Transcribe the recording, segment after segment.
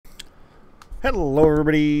Hello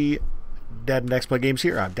everybody, Dad and Dex Play Games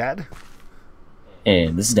here. I'm Dad.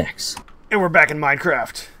 And this is Dex. And we're back in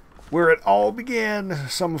Minecraft, where it all began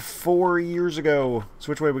some 4 years ago.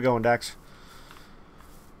 So which way are we going, Dex?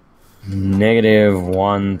 Negative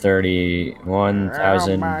 130,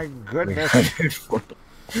 Oh my goodness.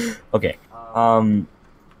 1,340. Okay.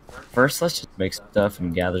 First let's just make some stuff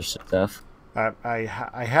and gather some stuff. I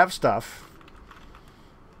have stuff.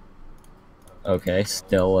 Okay,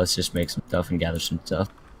 still let's just make some stuff and gather some stuff.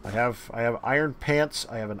 I have iron pants,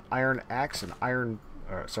 I have an iron axe, a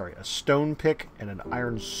stone pick, and an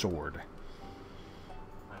iron sword.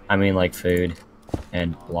 I mean like food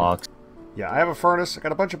and blocks. Yeah, I have a furnace. I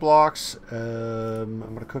got a bunch of blocks. I'm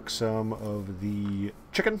gonna cook some of the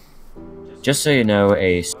chicken. Just so you know,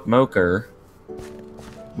 a smoker,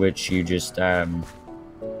 which you just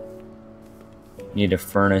need a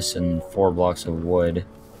furnace and 4 blocks of wood,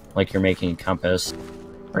 like you're making a compass,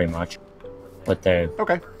 pretty much. But the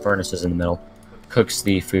furnace is in the middle. Cooks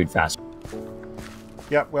the food faster.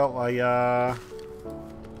 Yeah, well, is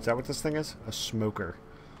that what this thing is? A smoker.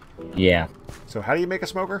 Yeah. So how do you make a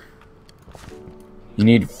smoker? You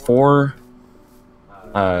need 4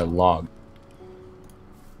 log.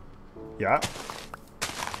 Yeah.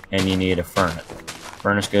 And you need a furnace.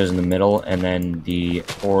 Furnace goes in the middle, and then the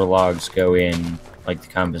 4 logs go in, like the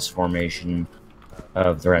compass formation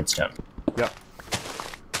of the redstone. Yep.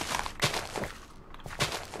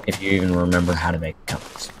 If you even remember how to make a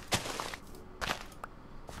compass.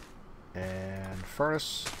 And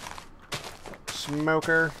furnace,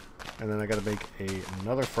 smoker, and then I gotta make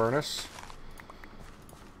another furnace.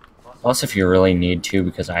 Plus, if you really need to,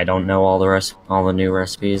 because I don't know all the new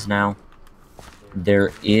recipes now,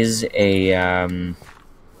 there is a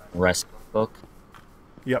recipe book.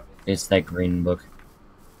 Yep. It's that green book.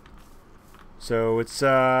 So it's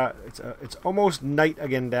almost night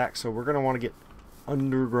again, Dax. So we're gonna want to get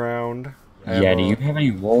underground. Yeah. Do you have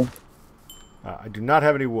any wool? I do not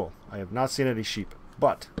have any wool. I have not seen any sheep,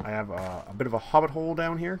 but I have a bit of a hobbit hole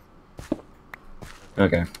down here.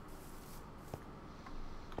 Okay.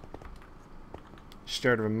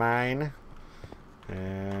 Start of a mine,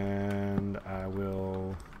 and I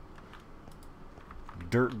will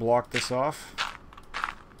dirt block this off.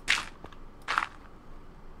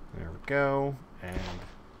 There we go, and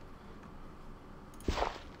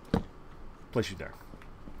place you there.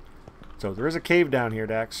 So there is a cave down here,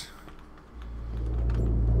 Dax.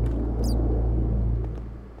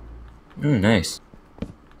 Ooh, nice.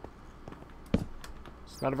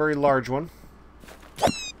 It's not a very large one.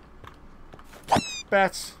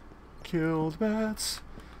 Bats. Killed bats.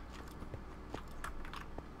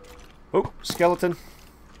 Oh, skeleton.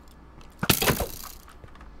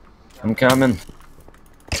 I'm coming.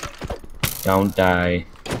 Don't die.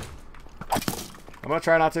 I'm gonna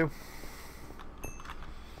try not to.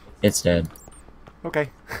 It's dead. Okay.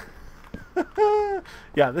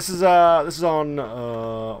 Yeah, this is on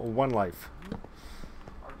one life.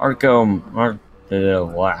 Blah,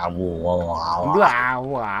 Blah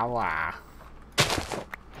blah blah.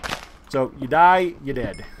 So you die, you're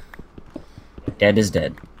dead. Dead is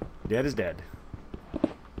dead. Dead is dead.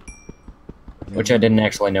 Which I didn't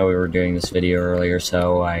actually know we were doing this video earlier,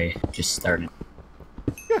 so I just started.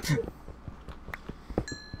 Yeah.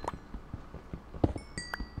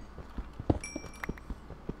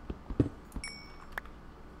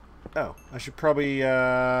 Oh, I should probably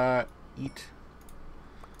eat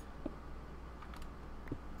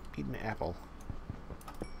an apple.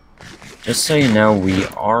 Just so you know, we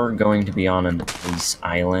are going to be on an ice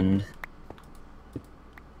island.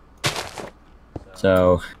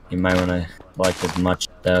 So, you might want to collect as much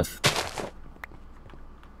stuff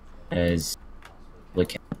as we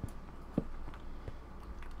can.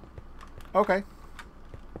 Okay.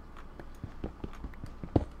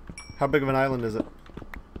 How big of an island is it?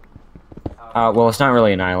 Well, it's not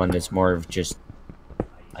really an island, it's more of just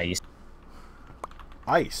ice.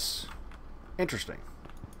 Ice. Interesting.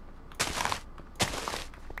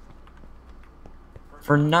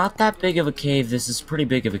 For not that big of a cave, this is pretty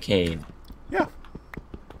big of a cave. Yeah.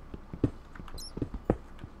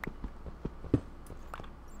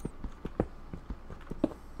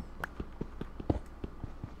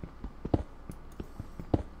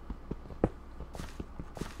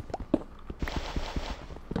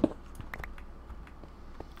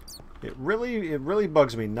 It really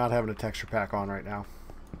bugs me not having a texture pack on right now.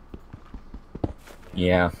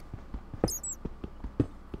 Yeah.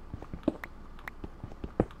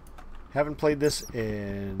 Haven't played this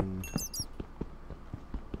in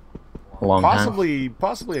A long possibly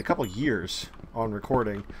a couple years on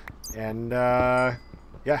recording, and yeah,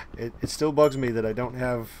 it still bugs me that I don't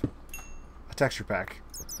have a texture pack.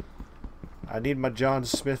 I need my John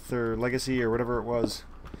Smith or Legacy or whatever it was.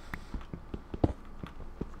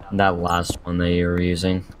 That last one that you were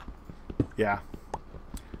using. Yeah.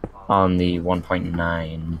 On the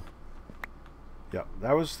 1.9. Yep,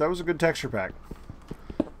 that was a good texture pack.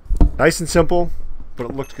 Nice and simple, but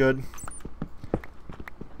it looked good.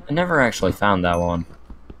 I never actually found that one.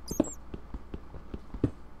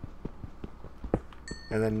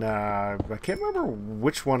 And then I can't remember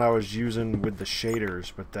which one I was using with the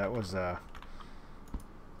shaders, but that was a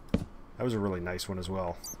really nice one as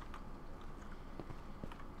well.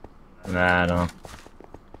 I don't know.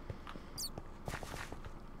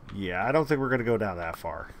 Yeah, I don't think we're gonna go down that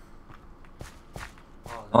far.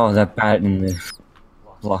 Oh, that bat in the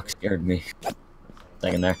block scared me.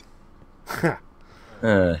 Second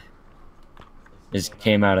there. Just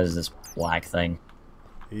came out as this black thing.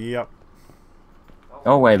 Yep.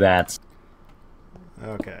 Go away, bats.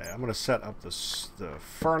 Okay, I'm gonna set up the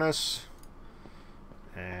furnace.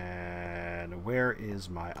 And where is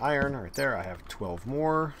my iron? Right there. I have 12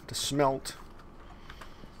 more to smelt.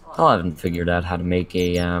 Still haven't figured out how to make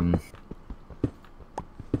a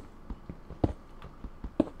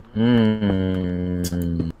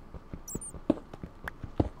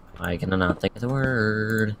I cannot think of the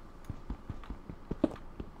word.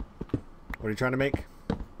 What are you trying to make?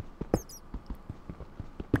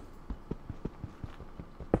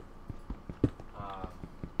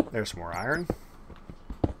 There's some more iron.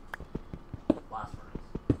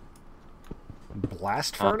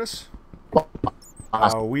 Blast furnace?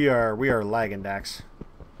 Oh, we are lagging, Dax.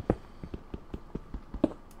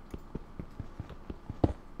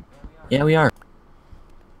 Yeah, we are.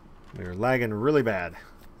 We're lagging really bad.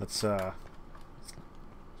 Let's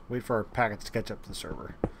wait for our packets to catch up to the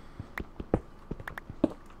server.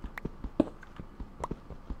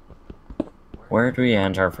 Where do we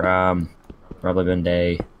enter from? Probably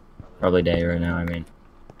day right now, I mean.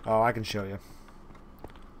 Oh, I can show you.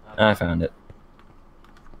 I found it.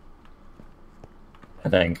 I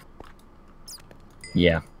think.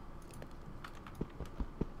 Yeah.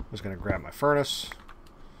 I'm just gonna grab my furnace.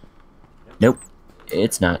 Nope.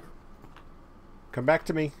 It's not. Come back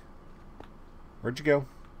to me. Where'd you go?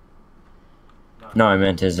 No, I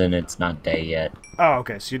meant it's not day yet. Oh,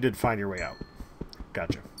 okay, so you did find your way out.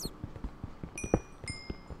 Gotcha.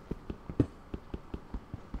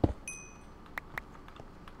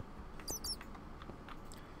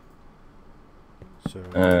 So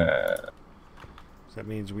that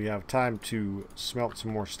means we have time to smelt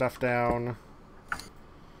some more stuff down.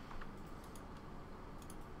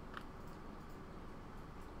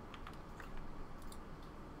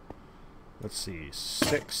 Let's see,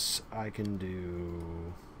 6 I can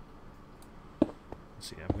do. Let's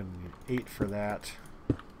see, I'm going to need 8 for that.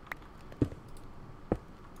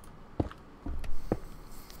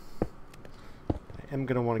 I am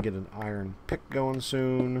going to want to get an iron pick going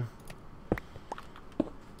soon.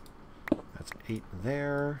 That's 8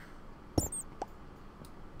 there.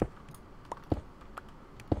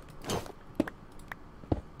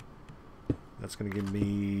 That's going to give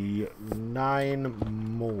me 9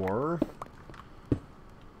 more.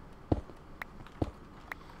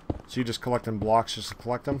 So you just collecting blocks just to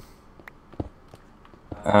collect them?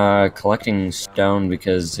 Collecting stone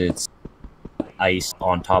because it's ice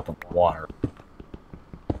on top of water.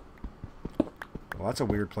 Well, that's a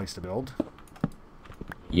weird place to build.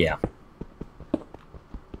 Yeah.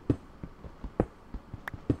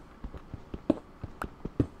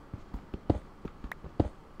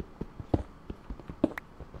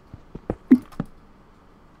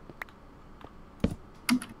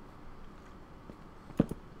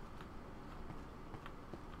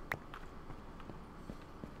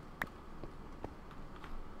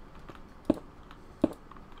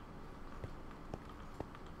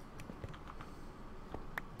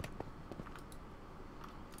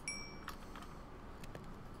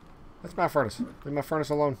 That's my furnace. Leave my furnace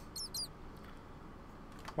alone.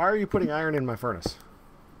 Why are you putting iron in my furnace?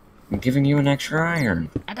 I'm giving you an extra iron.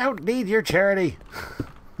 I don't need your charity.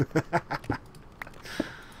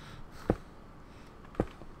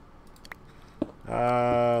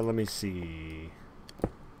 Let me see.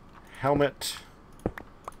 Helmet.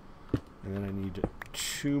 And then I need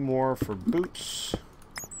 2 more for boots.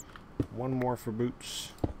 1 more for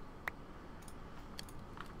boots.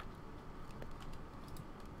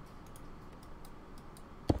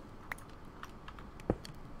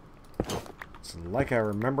 It's like I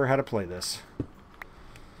remember how to play this.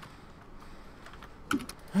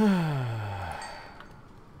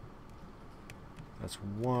 That's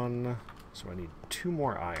 1. So I need 2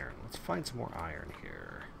 more iron. Let's find some more iron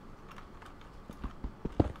here.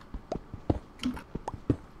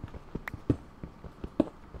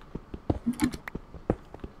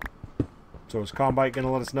 So is Combite going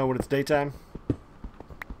to let us know when it's daytime?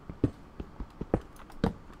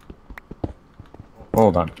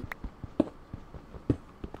 Hold on.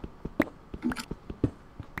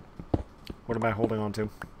 What am I holding on to?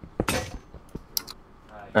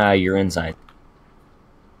 Your inside.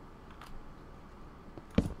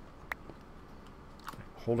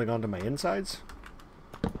 Holding on to my insides?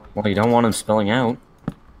 Well, you don't want them spilling out.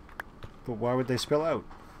 But why would they spill out?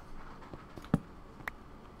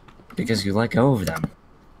 Because you let go of them.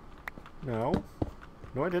 No.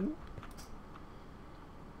 No, I didn't.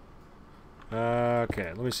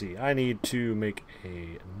 Okay, let me see. I need to make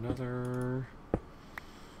another...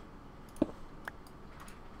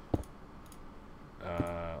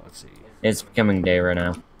 let's see. It's becoming day right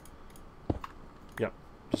now. Yep.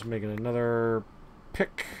 Just making another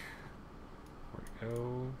pick. There we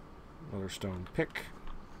go. Another stone pick.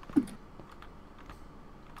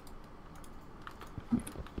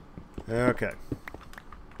 Okay.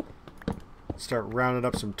 Start rounding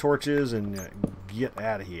up some torches and get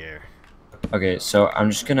out of here. Okay, so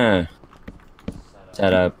I'm just gonna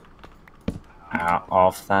set up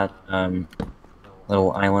off that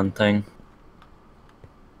little island thing,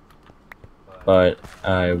 but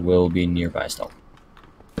I will be nearby still.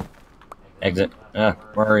 Exit. Where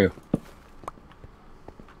are you?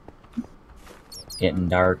 It's getting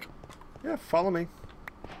dark. Yeah, follow me.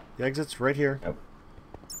 The exit's right here. Nope.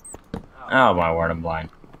 Oh my word, I'm blind.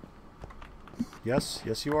 Yes,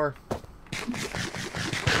 yes you are.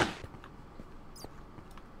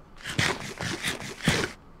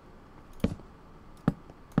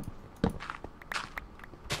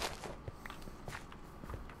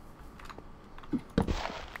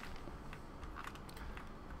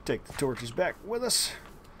 Take the torches back with us.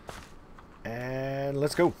 And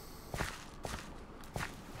let's go.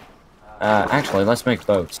 Actually, let's make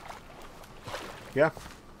boats. Yeah.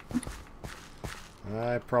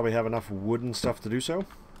 I probably have enough wood and stuff to do so.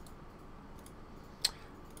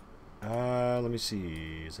 Let me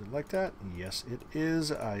see. Is it like that? Yes, it is.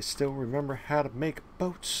 I still remember how to make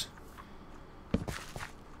boats.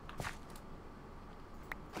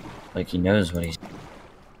 Like he knows what he's...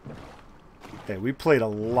 Okay, we played a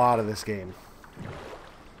lot of this game.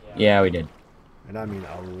 Yeah, we did. And I mean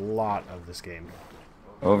a lot of this game.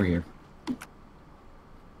 Over here.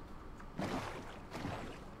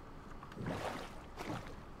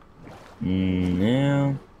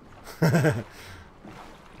 No.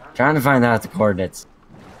 Trying to find out the coordinates.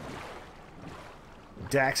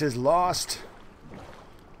 Dax is lost.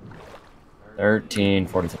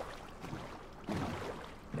 1343.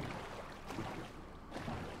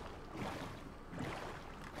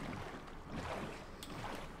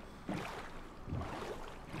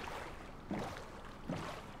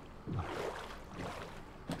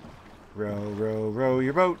 Row, row, row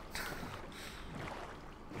your boat.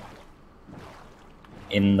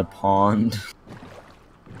 In the pond.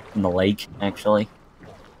 In the lake, actually.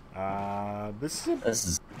 This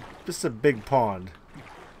is a big pond.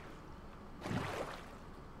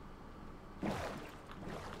 This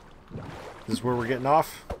is where we're getting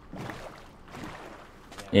off?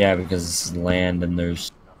 Yeah, because this is land and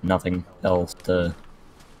there's nothing else to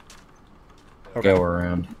go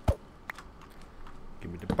around.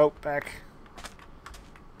 Give me the boat back.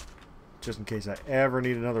 Just in case I ever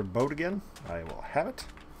need another boat again, I will have it.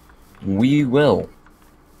 We will.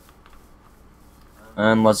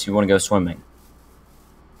 Unless you want to go swimming.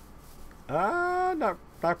 Not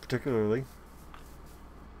particularly.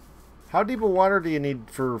 How deep of water do you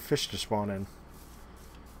need for fish to spawn in?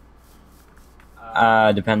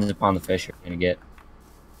 Depends upon the fish you're gonna get.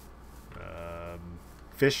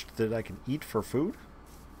 Fish that I can eat for food?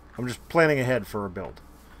 I'm just planning ahead for a build.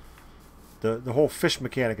 The whole fish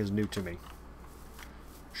mechanic is new to me.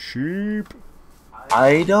 Sheep.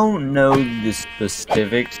 I don't know the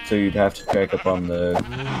specifics, so you'd have to check up on the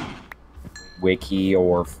wiki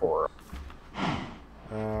or forum.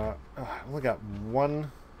 I only got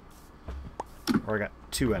one, or I got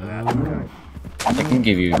two out of that. Okay. I can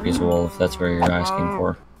give you a piece of wool if that's what you're asking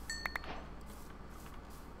for.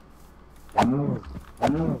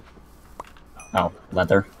 Oh,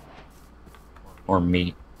 leather or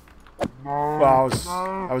meat. Well,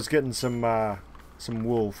 I was getting some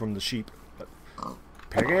wool from the sheep, but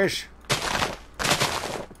piggish.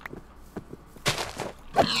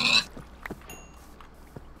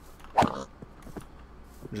 I'm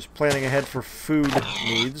just planning ahead for food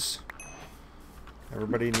needs.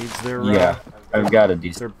 Everybody needs their I've got a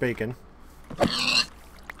decent. their bacon. There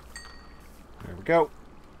we go.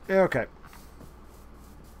 Okay.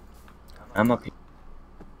 I'm up here.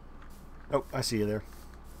 Oh, I see you there.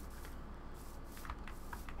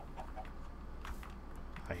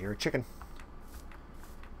 hear a chicken.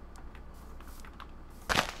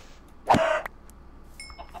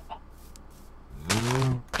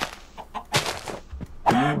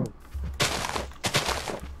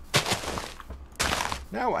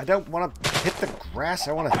 No, I don't want to hit the grass.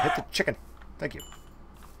 I want to hit the chicken. Thank you.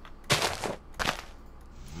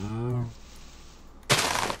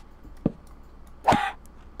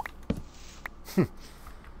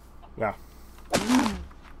 Wow.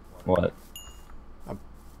 What? I'm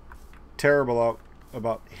terrible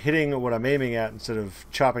about hitting what I'm aiming at instead of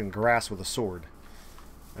chopping grass with a sword.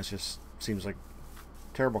 That just seems like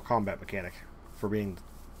terrible combat mechanic for being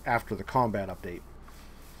after the combat update.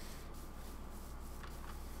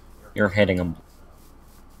 You're hitting them.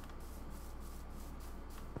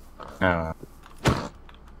 Well,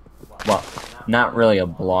 not really a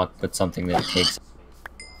block, but something that takes a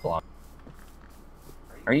block.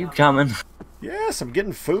 Are you coming? Yes, I'm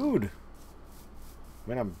getting food. I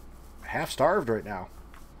mean, I'm half starved right now.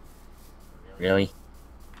 Really?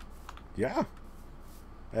 Yeah.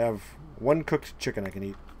 I have 1 cooked chicken I can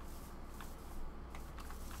eat.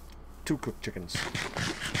 2 cooked chickens.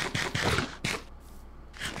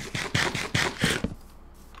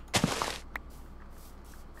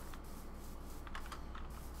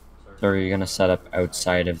 So are you gonna set up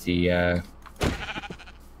outside of the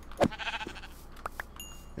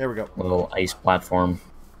There we go. little ice platform?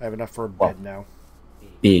 I have enough for a bed now.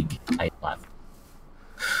 Big ice platform.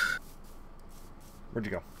 Where'd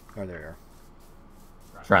you go? Oh, there you are.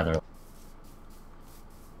 It's rather.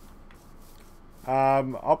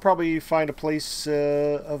 I'll probably find a place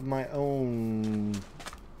of my own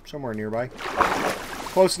somewhere nearby.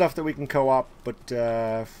 Close enough that we can co-op, but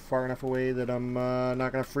far enough away that I'm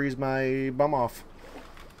not going to freeze my bum off.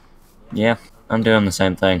 Yeah, I'm doing the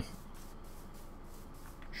same thing.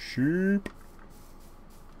 Sheep.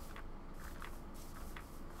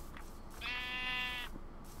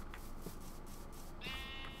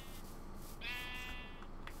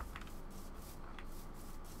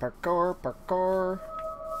 Parkour, parkour.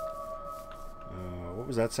 What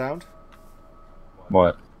was that sound?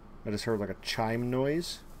 What? I just heard like a chime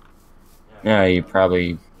noise. Yeah, you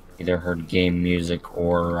probably either heard game music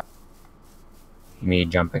or me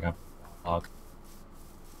jumping up a log.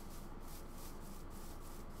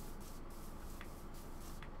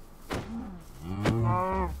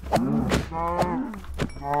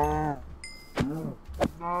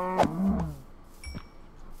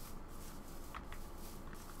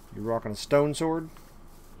 You rocking a stone sword?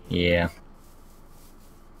 Yeah.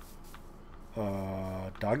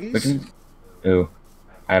 Doggies? Ooh,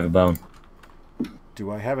 I have a bone.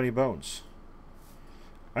 Do I have any bones?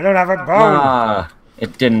 I don't have a bone! Ah,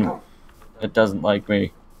 it didn't. It doesn't like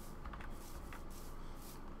me.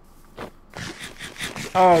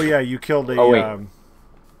 Oh yeah, you killed a. Oh, wait.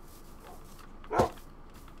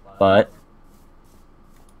 But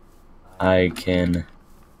I can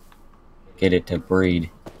get it to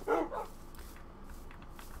breed.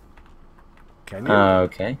 Can you?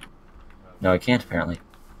 Okay. No, I can't apparently.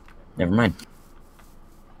 Never mind.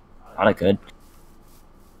 Thought I could.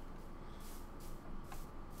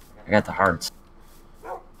 I got the hearts.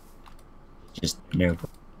 Just no.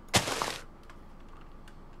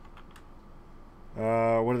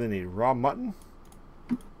 What do they need? Raw mutton?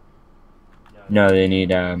 No, they need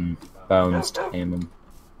bones to tame them.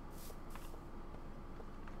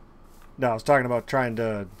 No, I was talking about trying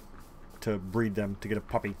to breed them to get a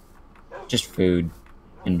puppy. Just food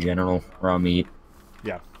in general, raw meat.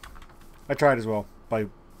 Yeah, I tried as well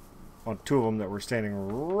on 2 of them that were standing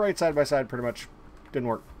right side by side. Pretty much didn't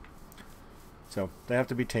work. So they have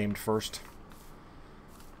to be tamed first.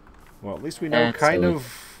 Well, at least we know kind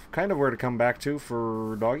of where to come back to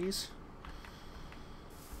for doggies.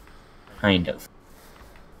 Kind of.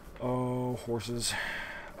 Oh, horses.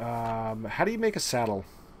 How do you make a saddle?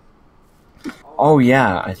 Oh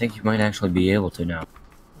yeah, I think you might actually be able to now.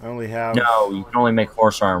 I only have... No, you can only make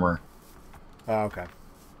horse armor. Oh, okay.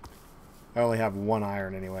 I only have 1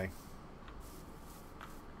 iron anyway.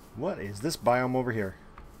 What is this biome over here?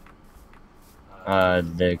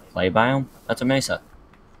 The clay biome? That's a mesa.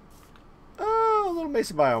 Oh, a little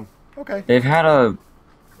mesa biome. Okay. They've had a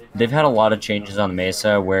lot of changes on the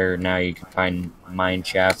mesa where now you can find mine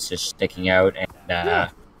shafts just sticking out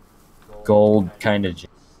and gold kind of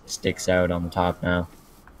just sticks out on the top now.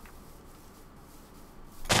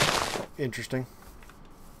 Interesting.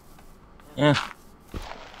 Yeah.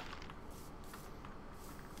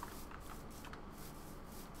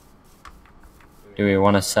 Do we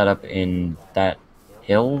want to set up in that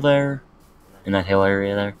hill there? In that hill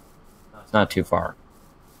area there? It's not too far.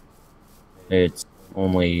 It's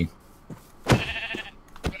only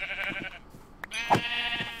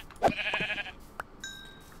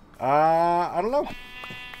I don't know.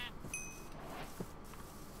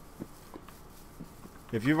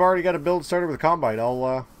 If you've already got a build started with Combine,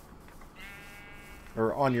 I'll,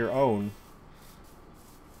 or on your own,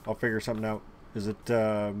 I'll figure something out. Is it,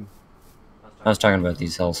 I was talking about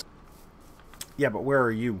these hills. Yeah, but where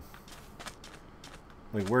are you?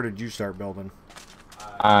 Like, where did you start building?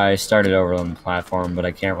 I started over on the platform, but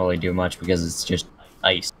I can't really do much because it's just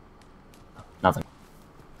ice. Nothing.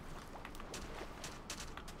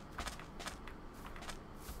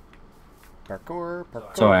 Parkour,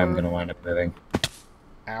 parkour. So I am going to wind up moving.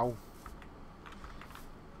 Ow.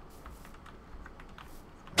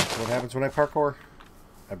 That's what happens when I parkour.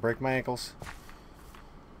 I break my ankles.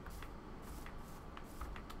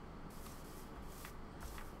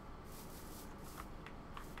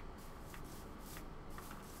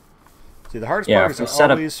 See, the hardest part is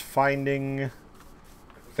always finding...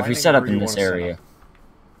 If we set up in this area...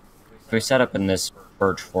 If we set up in this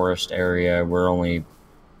birch forest area, we're only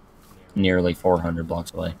nearly 400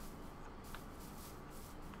 blocks away.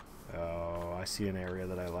 Oh, I see an area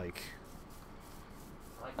that I like.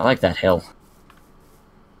 I like that hill.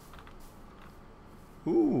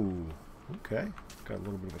 Ooh, okay. Got a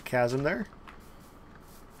little bit of a chasm there.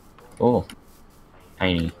 Oh,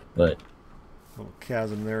 tiny, but... A little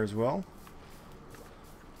chasm there as well.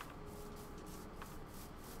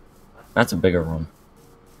 That's a bigger one.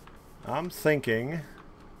 I'm thinking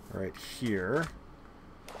right here.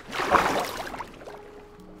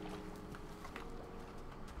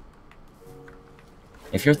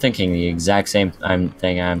 If you're thinking the exact same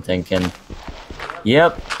thing I'm thinking,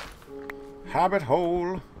 yep. Hobbit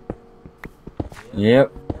hole.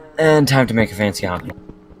 Yep. And time to make a fancy hobbit.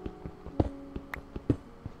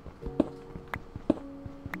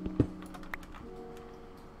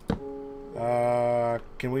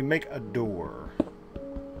 Can we make a door?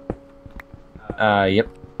 Yep.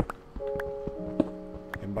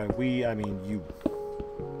 And by we, I mean you.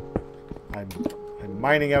 I'm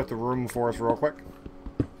mining out the room for us real quick.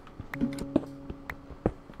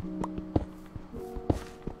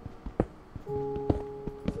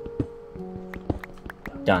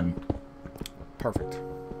 Done. Perfect.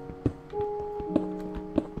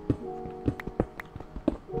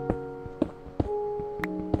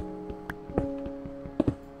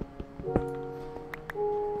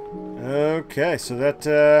 Okay, so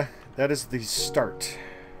that is the start.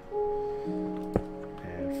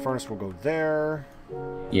 And furnace will go there.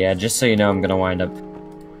 Yeah, just so you know, I'm gonna wind up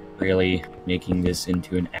really making this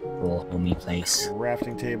into an actual homey place.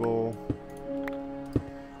 Crafting table.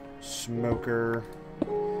 Smoker.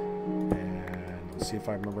 And let's see if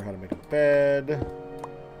I remember how to make a bed.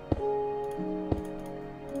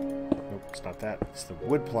 Nope, it's not that. It's the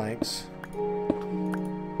wood planks.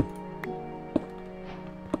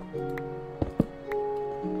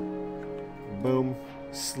 Boom.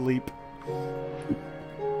 Sleep.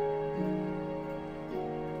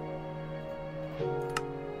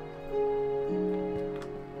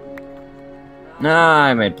 Nah,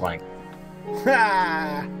 I made plank.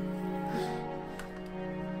 Ha!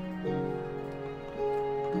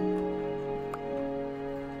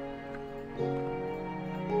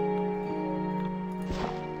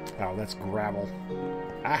 Oh, that's gravel.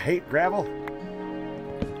 I hate gravel.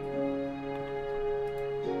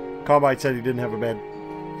 Combine said he didn't have a bed.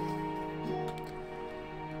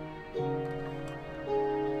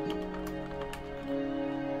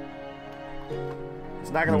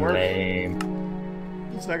 It's not gonna work. Lame.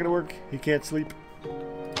 It's not gonna work. He can't sleep.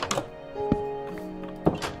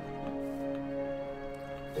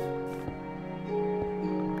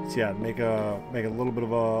 So yeah, make a little bit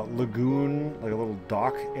of a lagoon, like a little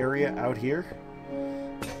dock area out here.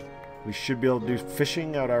 We should be able to do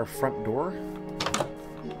fishing out our front door.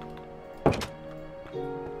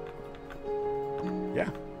 Yeah,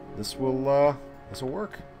 this will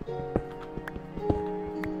work.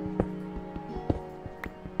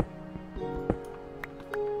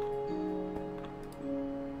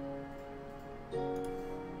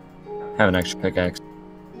 Have an extra pickaxe.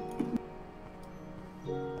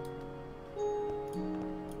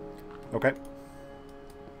 Okay.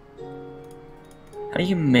 How do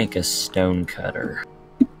you make a stone cutter?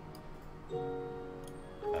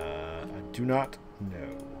 I do not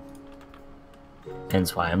know.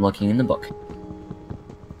 Hence why I'm looking in the book.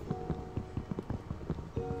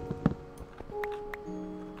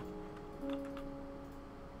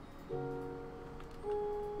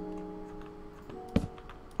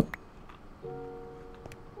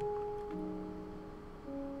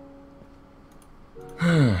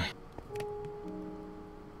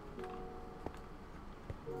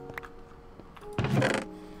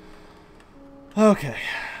 Okay.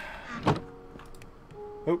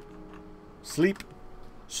 Sleep.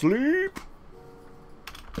 Sleep.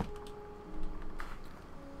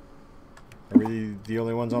 Are we the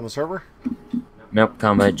only ones on the server? Nope,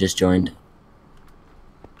 combat just joined.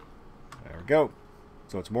 There we go.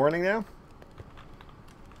 So it's morning now?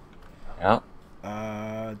 Yeah.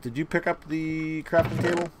 Did you pick up the crafting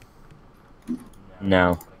table?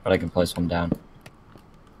 No, but I can place one down.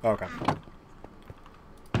 Okay.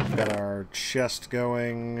 Got our chest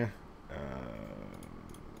going.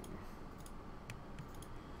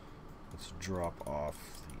 Let's drop off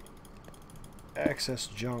the excess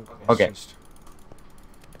junk. Okay.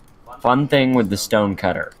 Fun thing with the stone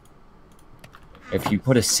cutter. If you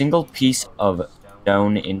put a single piece of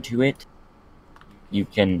stone into it, you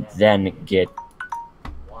can then get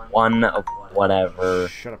one of whatever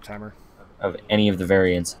Shut up, timer. of any of the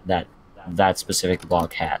variants that that specific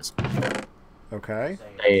block has. Okay.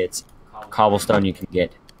 Say it's cobblestone, you can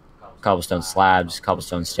get cobblestone slabs,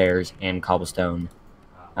 cobblestone stairs, and cobblestone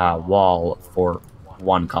wall for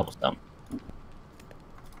one cobblestone.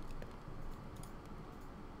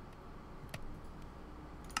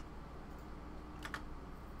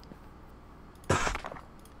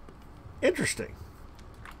 Interesting.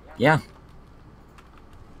 Yeah.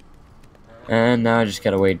 And now I just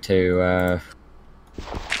gotta wait to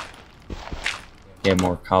get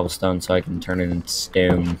more cobblestone so I can turn it into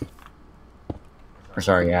stone. Or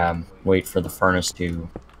sorry, wait for the furnace to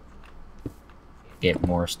get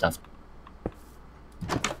more stuff.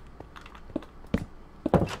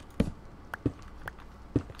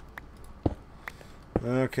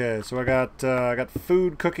 Okay, so I got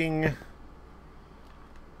food cooking.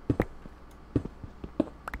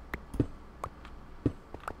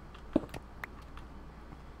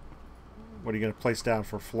 What are you going to place down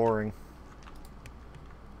for flooring?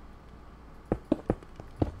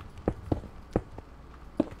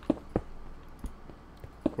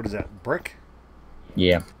 What is that, brick?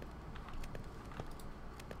 Yeah.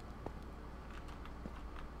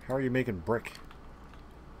 How are you making brick?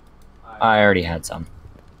 I already had some.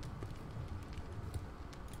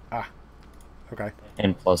 Ah, okay.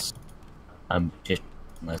 And plus, I'm just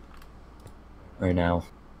right now.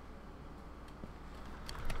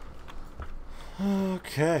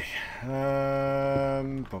 Okay.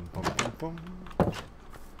 Bum, bum, bum, bum.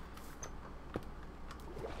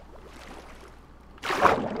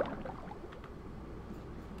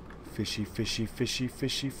 Fishy, fishy, fishy,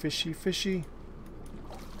 fishy, fishy, fishy.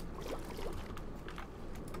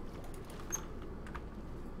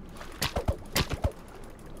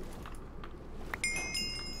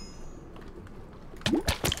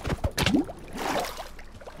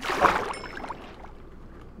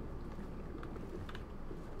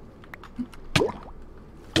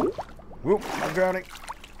 Whoop, I'm drowning.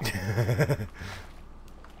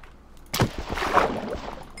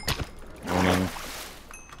 Drowning.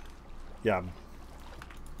 Yeah.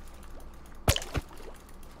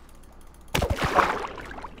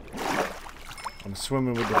 I'm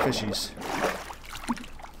swimming with the fishies.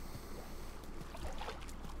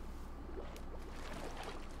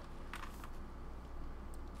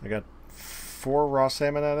 I got 4 raw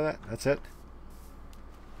salmon out of that. That's it.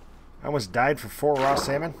 I almost died for 4 raw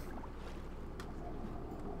salmon.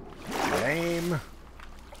 Lame.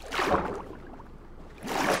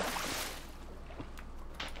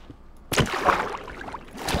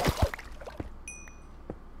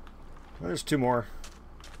 There's 2 more.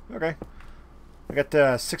 Okay. I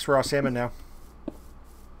got 6 raw salmon now.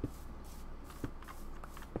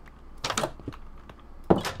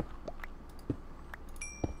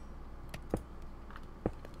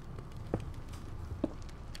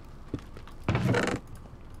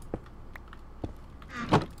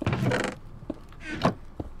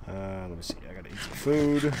 Let me see. I gotta eat some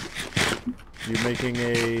food. You making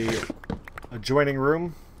a adjoining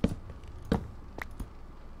room?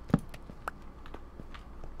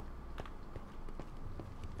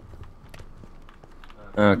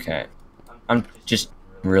 Okay. I'm just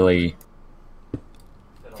really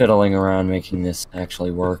fiddling around making this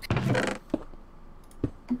actually work.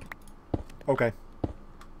 Okay.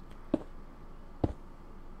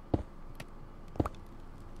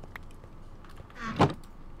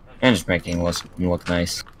 And just making it look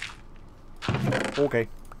nice. Okay.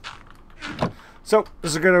 So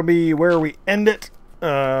this is gonna be where we end it.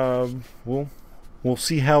 We'll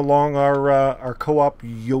see how long our co-op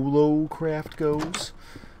Yolocraft goes.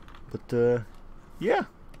 But yeah,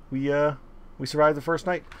 we survived the first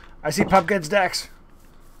night. I see pumpkins, Dax.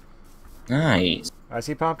 Nice. I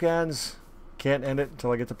see pumpkins. Can't end it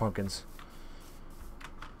until I get the pumpkins.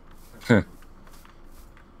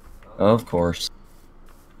 Of course.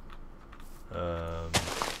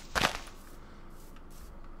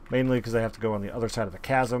 Mainly because I have to go on the other side of the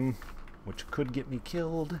chasm, which could get me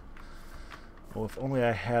killed. Well, if only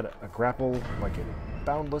I had a grapple like in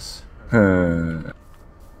Boundless.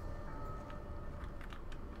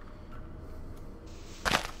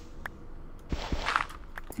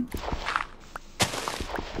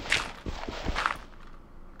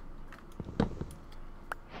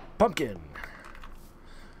 Pumpkin.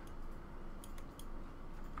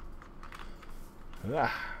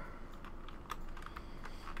 Ah.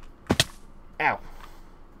 Ow.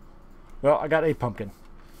 Well, I got a pumpkin.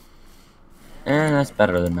 That's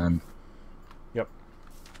better than none. Yep.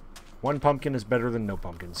 One pumpkin is better than no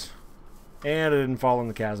pumpkins. And I didn't fall in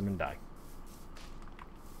the chasm and die.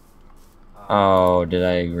 Oh, did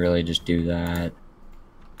I really just do that?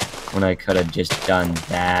 When I could have just done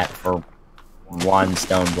that for one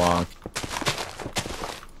stone block.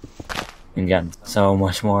 And gotten so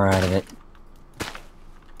much more out of it.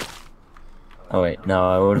 Oh wait, no,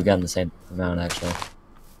 I would have gotten the same amount actually.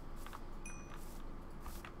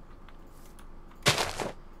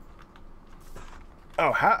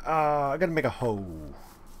 Oh, I gotta make a hoe.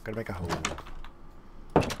 Gotta make a hoe.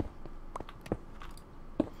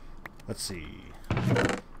 Let's see.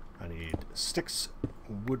 I need sticks,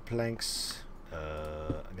 wood planks.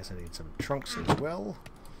 I guess I need some trunks as well.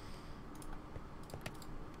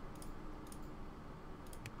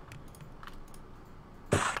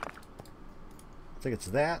 I think it's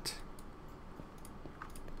that.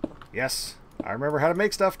 Yes, I remember how to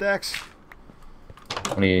make stuff, Dex.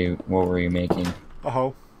 What were you making? A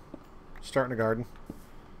hoe. Starting a garden.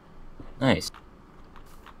 Nice.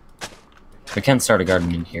 We can start a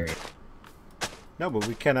garden in here. No, but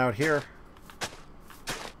we can out here.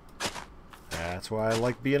 That's why I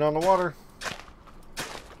like being on the water.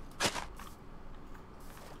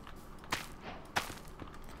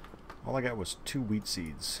 All I got was 2 wheat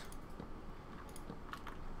seeds.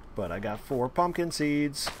 But I got 4 pumpkin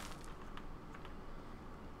seeds.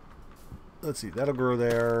 Let's see, that'll grow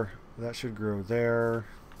there. That should grow there.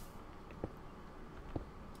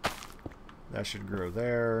 That should grow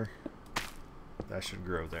there. That should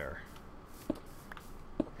grow there.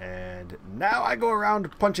 And now I go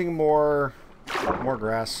around punching more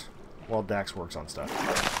grass while Dax works on stuff.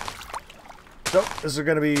 So, this is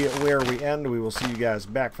going to be where we end. We will see you guys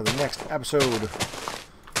back for the next episode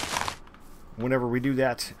whenever we do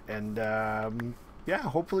that. And, yeah,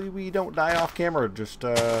 hopefully we don't die off camera just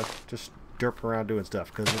derping around doing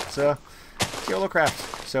stuff, because it's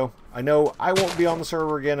Yolocraft. So, I know I won't be on the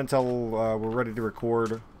server again until we're ready to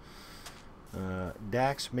record.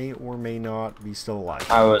 Dax may or may not be still alive.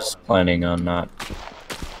 I was planning on not.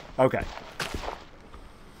 Okay.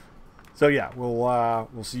 So yeah,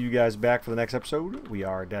 we'll see you guys back for the next episode. We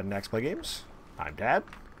are Dad and Dax Play Games. I'm Dad.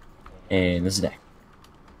 And this is Dax.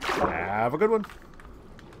 Have a good one.